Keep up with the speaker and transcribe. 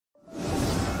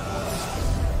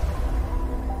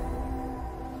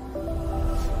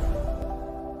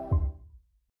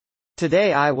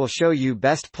Today I will show you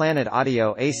best Planet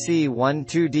Audio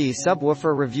AC12D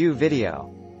Subwoofer review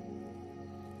video.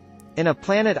 In a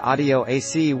Planet Audio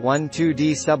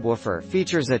AC12D Subwoofer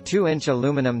features a 2-inch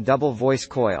aluminum double voice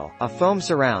coil, a foam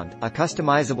surround, a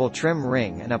customizable trim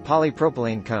ring and a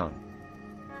polypropylene cone.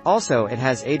 Also it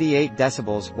has 88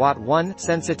 decibels Watt 1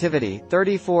 sensitivity,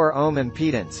 34 ohm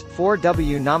impedance, 4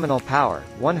 W nominal power,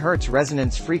 1 Hz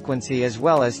resonance frequency as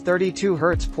well as 32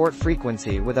 Hz port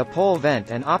frequency with a pole vent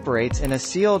and operates in a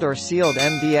sealed or sealed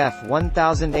MDF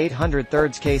 1800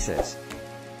 thirds cases.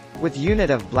 With unit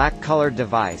of black colored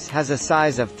device has a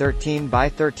size of 13 by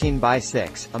 13 by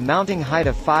 6, a mounting height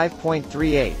of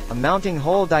 5.38, a mounting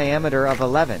hole diameter of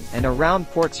 11, and a round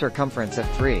port circumference of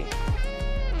 3.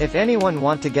 If anyone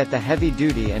want to get the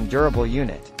heavy-duty and durable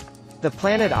unit, the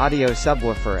Planet Audio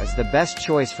Subwoofer is the best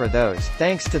choice for those,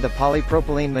 thanks to the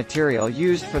polypropylene material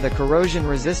used for the corrosion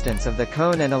resistance of the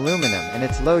cone and aluminum and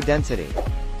its low density.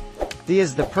 The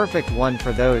is the perfect one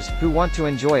for those who want to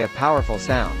enjoy a powerful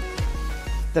sound.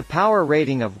 The power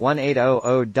rating of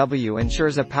 1800W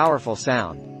ensures a powerful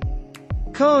sound.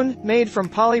 Cone, made from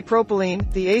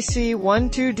polypropylene, the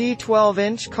AC12D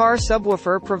 12-inch car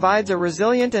subwoofer provides a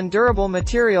resilient and durable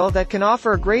material that can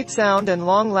offer great sound and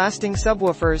long-lasting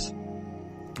subwoofers.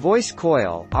 Voice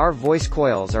coil. Our voice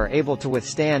coils are able to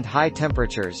withstand high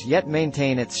temperatures yet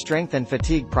maintain its strength and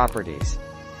fatigue properties.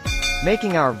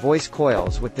 Making our voice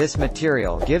coils with this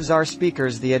material gives our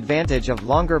speakers the advantage of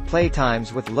longer play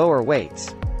times with lower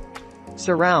weights.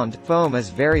 Surround foam is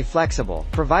very flexible,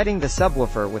 providing the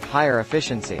subwoofer with higher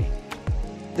efficiency.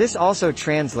 This also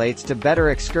translates to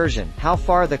better excursion, how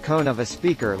far the cone of a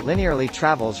speaker linearly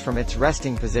travels from its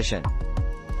resting position.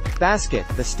 Basket.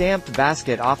 The stamped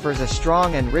basket offers a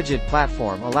strong and rigid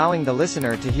platform allowing the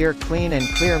listener to hear clean and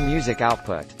clear music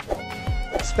output.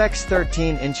 Specs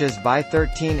 13 inches by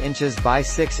 13 inches by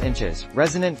 6 inches,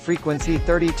 resonant frequency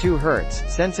 32 Hz,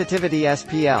 sensitivity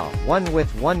SPL, 1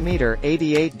 width 1 meter,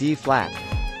 88D flat.